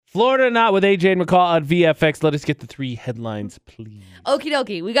Florida or not with AJ and McCall on VFX. Let us get the 3 headlines, please. Okie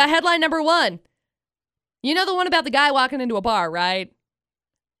dokie. We got headline number 1. You know the one about the guy walking into a bar, right?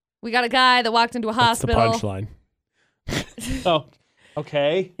 We got a guy that walked into a hospital. That's the punchline. Oh,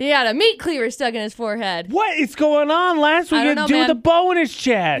 okay. He had a meat cleaver stuck in his forehead. What is going on? Last week, you with a bow in his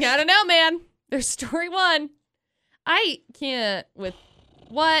chest. I don't know, man. There's story 1. I can't with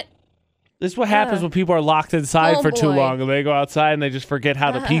what? This is what happens when people are locked inside for too long and they go outside and they just forget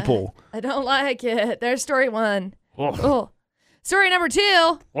how to people. I don't like it. There's story 1. Oh. Story number 2.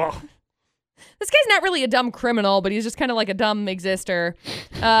 Oh. This guy's not really a dumb criminal, but he's just kind of like a dumb exister.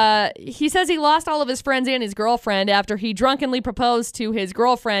 He says he lost all of his friends and his girlfriend after he drunkenly proposed to his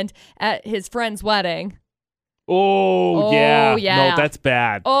girlfriend at his friend's wedding. Oh, yeah. No, that's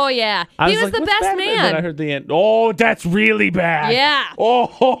bad. Oh, yeah. He was the best man. And then I heard the end. Oh, that's really bad. Yeah.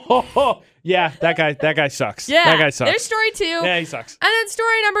 Oh. Yeah, that guy sucks. Yeah. That guy sucks. There's story 2. Yeah, he sucks. And then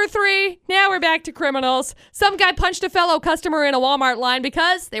story number 3. Now we're back to criminals. Some guy punched a fellow customer in a Walmart line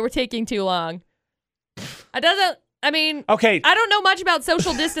because they were taking too long. Okay. I don't know much about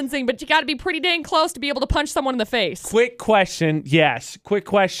social distancing, but you got to be pretty dang close to be able to punch someone in the face. Quick question. Yes. Quick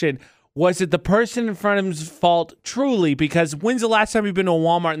question. Was it the person in front of him's fault truly? Because when's the last time you've been to a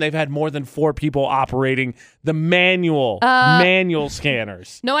Walmart and they've had more than 4 people operating the manual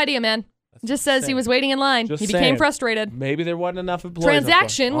scanners? No idea, man. Just says he was waiting in line. He became frustrated. Maybe there wasn't enough employees.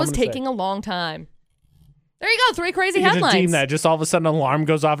 Transaction was taking a long time. There you go. 3 crazy headlines. Just deem that. Just all of a sudden an alarm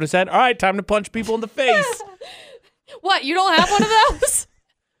goes off in his head. All right, time to punch people in the face. What? You don't have one of those?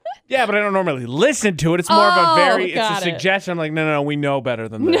 Yeah, but I don't normally listen to it. It's more of it's a suggestion. I'm like, no, we know better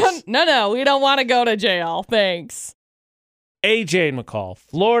than this. No, we don't want to go to jail. Thanks. AJ and McCall,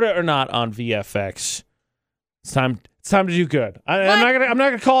 Florida or not on VFX. It's time to do good. I'm not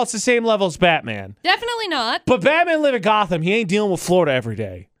gonna call it the same level as Batman. Definitely not. But Batman live in Gotham. He ain't dealing with Florida every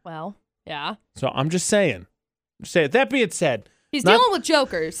day. Well, yeah. So I'm just saying. That being said, he's dealing with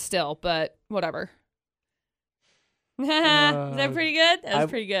jokers still, but whatever. Is that pretty good? That's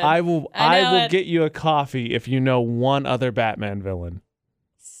pretty good. I will get you a coffee if you know one other Batman villain.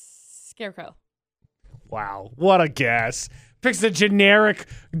 Scarecrow. Wow, what a guess. Picks the generic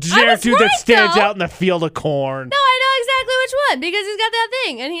dude that stands out in the field of corn. No, I know exactly which one because he's got that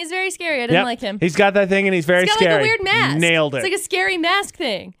thing and he's very scary. I didn't like him. He's got that thing and he's very scary. He's got like a weird mask. Nailed it. It's like a scary mask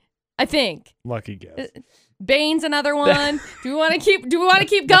thing, I think. Lucky guess. Bane's another one. Do we want to keep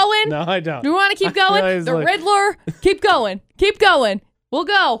going? No, I don't. Do we want to keep going? The Riddler. Keep going. Keep going. We'll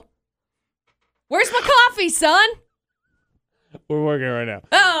go. Where's my coffee, son? We're working right now.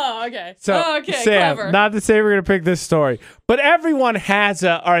 Oh, okay. So, Sam, clever. not to say we're going to pick this story, but everyone has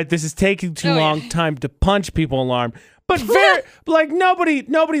all right, this is taking too long time to punch people alarm. But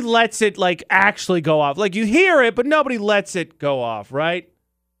nobody lets it actually go off. Like you hear it, but nobody lets it go off, right?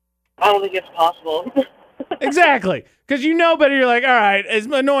 I don't think it's possible. Exactly. Because you know better. You're like, all right, as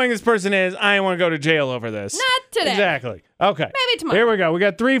annoying as this person is, I don't want to go to jail over this. Not today. Exactly. Okay. Maybe tomorrow. Here we go. We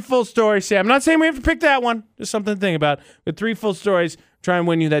got 3 full stories, Sam. I'm not saying we have to pick that one. Just something to think about. With 3 full stories, try and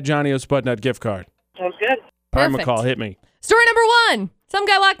win you that Johnny O's Spud Nut gift card. Sounds good. All right, McCall, hit me. Story number 1. Some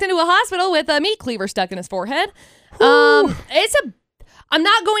guy walked into a hospital with a meat cleaver stuck in his forehead. I'm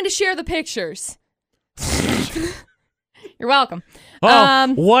not going to share the pictures. You're welcome.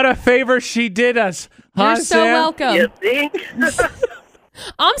 Oh, what a favor she did us. You're so Sam? welcome. You think?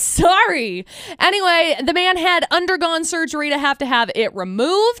 I'm sorry. Anyway, the man had undergone surgery to have it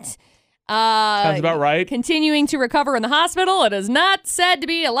removed. Sounds about right. Continuing to recover in the hospital. It is not said to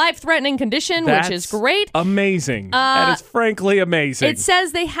be a life-threatening condition, which is great. Amazing. That is frankly amazing. It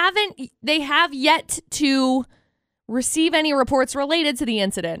says they have yet to receive any reports related to the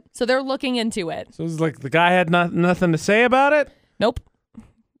incident, so they're looking into it. So it's like the guy had nothing to say about it? Nope.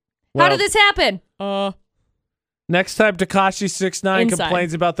 Well, how did this happen? Next time Tekashi 6ix9ine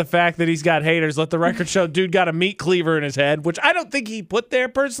complains about the fact that he's got haters, let the record show dude got a meat cleaver in his head, which I don't think he put there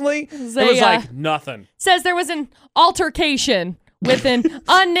personally. It was like nothing. Says there was an altercation with an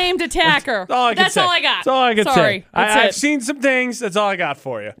unnamed attacker. That's all I got. That's all I can say. I've seen some things. That's all I got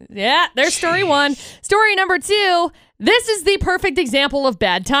for you. Yeah, there's story 1. Story number 2. This is the perfect example of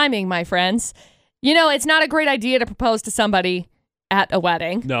bad timing, my friends. You know, it's not a great idea to propose to somebody at a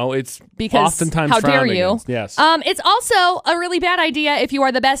wedding. No, it's because oftentimes how dare you? Against. Yes. It's also a really bad idea if you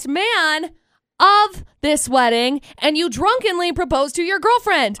are the best man of this wedding and you drunkenly propose to your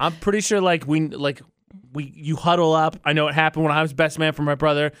girlfriend. I'm pretty sure you huddle up. I know it happened when I was best man for my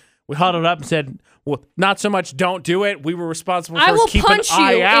brother. We huddled up and said, well, not so much don't do it. We were responsible for keeping an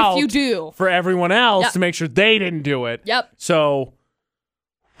eye out if you do. for everyone else to make sure they didn't do it. Yep. So,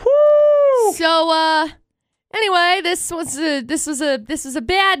 whoo! So, Anyway, this was a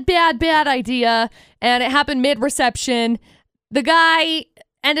bad idea, and it happened mid-reception. The guy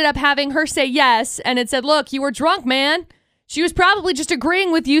ended up having her say yes, and it said, "Look, you were drunk, man." She was probably just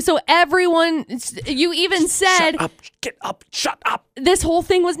agreeing with you, so everyone, you even said, "Shut up, get up, shut up." This whole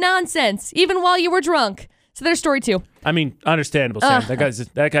thing was nonsense, even while you were drunk. So there's story 2. I mean, understandable, Sam.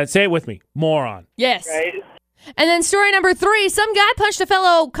 That guy, say it with me, moron. Yes. Right? And then story number 3, some guy punched a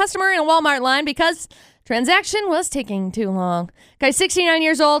fellow customer in a Walmart line because transaction was taking too long. Guy's 69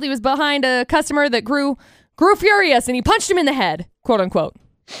 years old. He was behind a customer that grew furious, and he punched him in the head, quote unquote.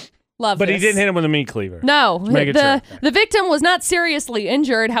 Love But this. he didn't hit him with a meat cleaver. No, Sure. the victim was not seriously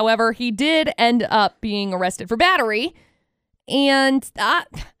injured. However, he did end up being arrested for battery. And I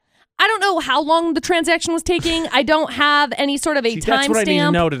don't know how long the transaction was taking. I don't have any sort of a timestamp. That's what I need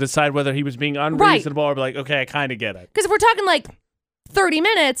to know to decide whether he was being unreasonable or be like, okay, I kind of get it. Because if we're talking like 30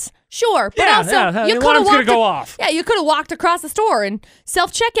 minutes, sure. But Yeah, also, yeah, you the could have alarm's gonna go off. Yeah, you could have walked across the store and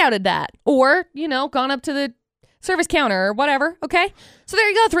self-checkouted that. Or, gone up to the service counter or whatever, okay? So there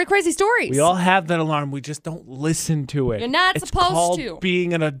you go, 3 crazy stories. We all have that alarm. We just don't listen to it. You're not it's supposed called to.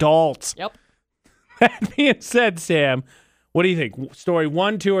 being an adult. Yep. That being said, Sam, what do you think? Story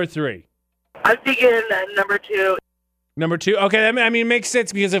 1, 2, or 3? I'm thinking number 2. Number 2? Okay, I mean, it makes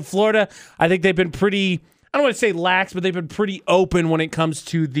sense because in Florida, I think they've been pretty, I don't want to say lax, but they've been pretty open when it comes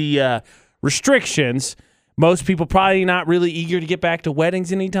to the restrictions. Most people probably not really eager to get back to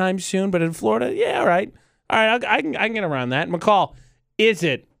weddings anytime soon, but in Florida, yeah, all right. All right, I can get around that. McCall, is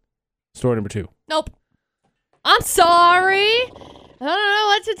it story number 2? Nope. I'm sorry. I don't know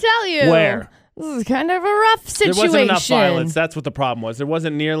what to tell you. Where? This is kind of a rough situation. There wasn't enough violence. That's what the problem was. There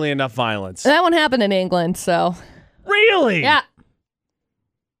wasn't nearly enough violence. That one happened in England, so. Really? Yeah.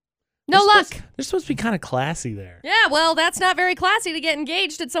 No luck. They're supposed to be kind of classy there. Yeah, well, that's not very classy to get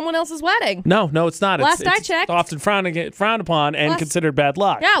engaged at someone else's wedding. No, it's not. Last I it's checked. often frowned upon and considered bad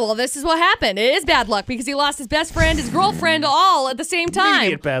luck. Yeah, well, this is what happened. It is bad luck because he lost his best friend, his girlfriend, all at the same time.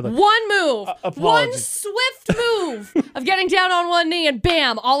 Immediate bad luck. One move. One Apologies. swift move of getting down on one knee, and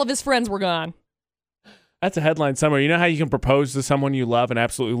bam, all of his friends were gone. That's a headline somewhere. You know how you can propose to someone you love and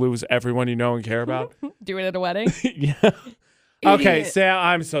absolutely lose everyone you know and care about? Do it at a wedding. Yeah. Okay,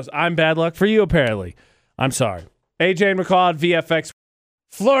 Sam, I'm bad luck for you, apparently. I'm sorry. AJ and McCall at VFX.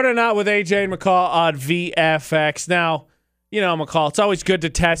 Florida Not with AJ and McCall on VFX. Now, McCall, it's always good to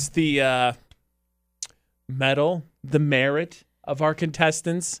test the merit of our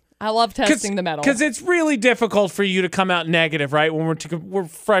contestants. I love testing the metal. Because it's really difficult for you to come out negative, right, when we're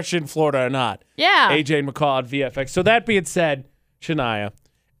fresh in Florida or not. Yeah. AJ and McCall on VFX. So that being said, Shania,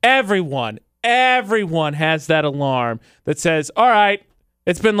 everyone has that alarm that says, all right,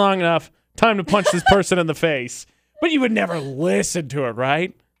 it's been long enough. Time to punch this person in the face. But you would never listen to it,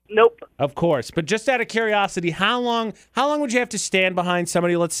 right? Nope. Of course. But just out of curiosity, how long would you have to stand behind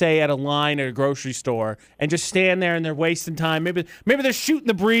somebody, let's say, at a line at a grocery store and just stand there and they're wasting time? Maybe they're shooting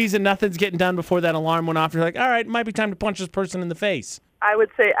the breeze and nothing's getting done before that alarm went off. You're like, all right, it might be time to punch this person in the face. I would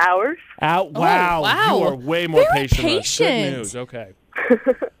say hours. Wow. Wow. You are way more Very patient than us. Good patient. news. Okay.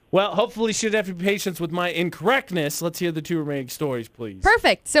 Well, hopefully she'd have patience with my incorrectness. Let's hear the 2 remaining stories, please.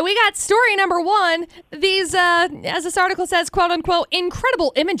 Perfect. So we got story number 1. These, as this article says, quote unquote,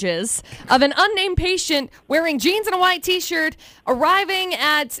 incredible images of an unnamed patient wearing jeans and a white t-shirt arriving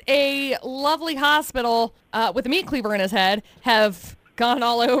at a lovely hospital with a meat cleaver in his head have gone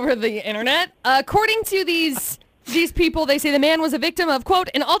all over the internet. According to these people, they say the man was a victim of, quote,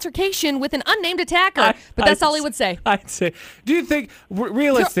 an altercation with an unnamed attacker. But that's all he would say. I'd say, do you think,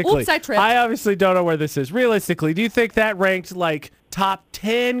 realistically, Oops, I tripped. I obviously don't know where this is. Realistically, do you think that ranked like top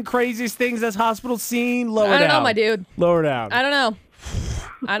 10 craziest things this hospital's seen? Lower down. I don't know, my dude. Lower down. I don't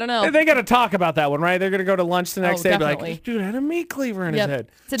know. They got to talk about that one, right? They're going to go to lunch the next day and be definitely. like, dude, I had a meat cleaver in his head.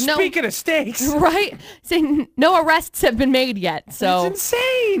 Said no. Speaking of steaks. Right? Say no arrests have been made yet. So That's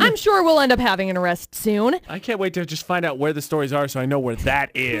insane. I'm sure we'll end up having an arrest soon. I can't wait to just find out where the stories are so I know where that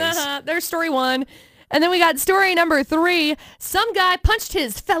is. There's story 1. And then we got story number 3. Some guy punched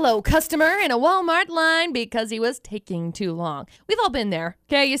his fellow customer in a Walmart line because he was taking too long. We've all been there.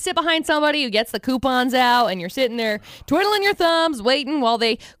 Okay, you sit behind somebody who gets the coupons out and you're sitting there twiddling your thumbs, waiting while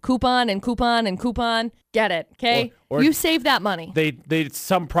they coupon and coupon and coupon. Get it, okay? Or you save that money. They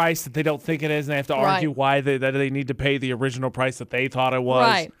some price that they don't think it is, and they have to argue why they need to pay the original price that they thought it was.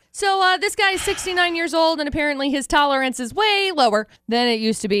 Right. So this guy is 69 years old, and apparently his tolerance is way lower than it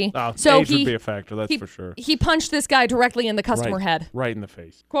used to be. Oh, so age would be a factor, that's for sure. He punched this guy directly in the customer head. Right in the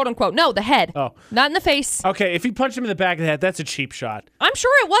face. Quote unquote. No, the head. Oh. Not in the face. Okay, if he punched him in the back of the head, that's a cheap shot. I'm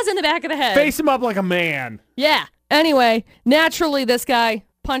sure it was in the back of the head. Face him up like a man. Yeah. Anyway, naturally, this guy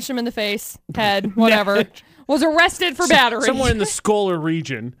punched him in the face, head, whatever. was arrested for battery. Somewhere in the Scholar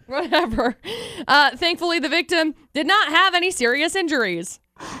region. Whatever. Thankfully, the victim did not have any serious injuries.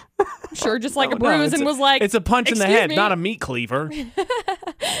 Sure, just like a bruise, and was like, it's a punch in the head, me? not a meat cleaver.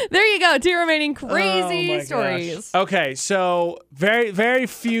 There you go. 2 remaining crazy stories. Gosh. Okay, so very, very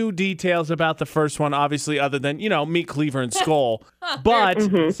few details about the first one, obviously, other than, meat cleaver and skull. But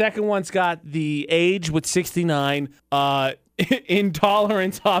the second one's got the age with 69,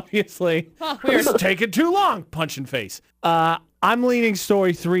 intolerance, obviously. It's taking too long. Punch in face. I'm leaning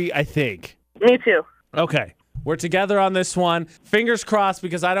story 3, I think. Me too. Okay. We're together on this one. Fingers crossed,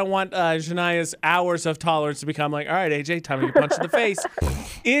 because I don't want Shania's hours of tolerance to become like, all right, AJ, time to get punched in the face.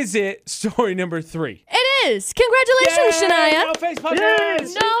 Is it story number 3? It is. Congratulations, Yay! Shania. No face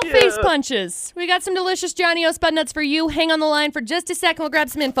punches. No face punches. We got some delicious Johnny O Spud Nuts for you. Hang on the line for just a second. We'll grab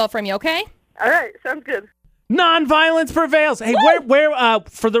some info from you, okay? All right, sounds good. Non-violence prevails. Hey, where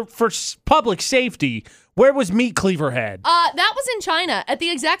for public safety, where was Meat Cleaver Head? That was in China at the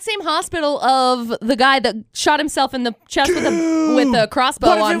exact same hospital of the guy that shot himself in the chest with a crossbow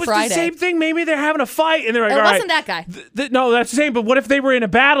on Friday. What if it was the same thing? Maybe they're having a fight and they're like, it all wasn't right. that guy. No, that's the same. But what if they were in a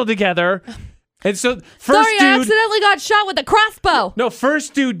battle together? And so first Sorry, dude, I accidentally got shot with a crossbow. No,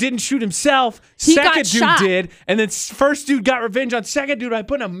 first dude didn't shoot himself. He Second got dude shot. did. And then first dude got revenge on second dude by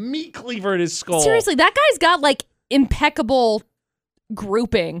putting a meat cleaver in his skull. Seriously, that guy's got like impeccable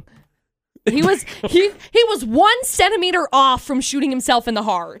grouping. He was 1 centimeter off from shooting himself in the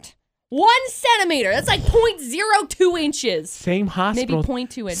heart. 1 centimeter. That's like 0.02 inches. Same hospital. Maybe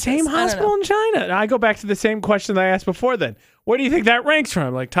 0.2 inches. Same hospital in China. I go back to the same question that I asked before then. Where do you think that ranks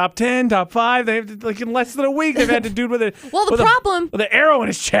from? Like top 10, top 5? They've like in less than a week they've had to dude with it. Well, the problem with an arrow in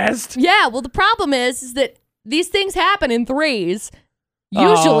his chest. Yeah, well the problem is that these things happen in threes.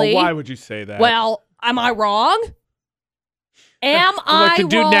 Usually. Why would you say that? Well, am I wrong? Am like the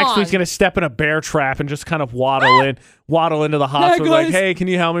dude wrong? next week's gonna step in a bear trap and just kind of waddle into the hospital like, hey, can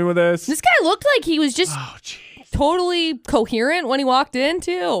you help me with this? This guy looked like he was just totally coherent when he walked in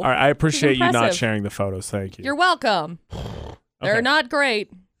too. All right, I appreciate you not sharing the photos. Thank you. You're welcome. They're not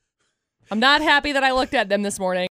great. I'm not happy that I looked at them this morning.